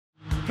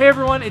Hey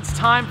everyone, it's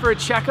time for a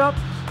checkup.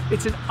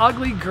 It's an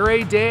ugly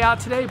gray day out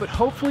today, but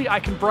hopefully I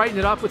can brighten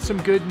it up with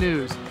some good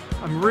news.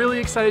 I'm really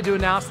excited to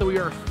announce that we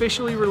are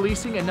officially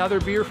releasing another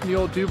beer from the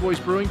old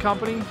Dubois Brewing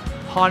Company,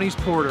 Hahne's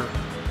Porter.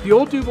 The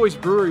old Dubois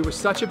Brewery was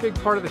such a big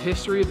part of the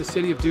history of the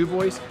city of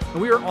Dubois,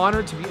 and we are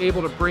honored to be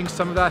able to bring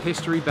some of that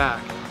history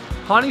back.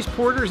 Hahne's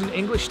Porter is an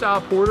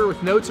English-style porter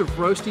with notes of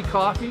roasty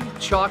coffee,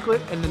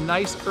 chocolate, and the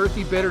nice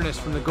earthy bitterness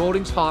from the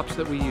Goldings hops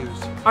that we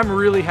use. I'm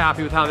really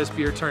happy with how this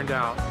beer turned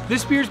out.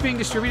 This beer is being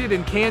distributed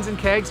in cans and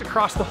kegs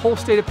across the whole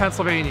state of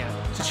Pennsylvania.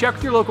 So check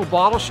with your local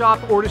bottle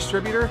shop or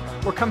distributor,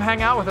 or come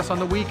hang out with us on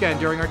the weekend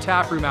during our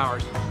taproom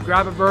hours.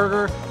 Grab a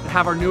burger and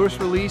have our newest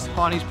release,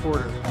 Hahne's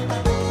Porter.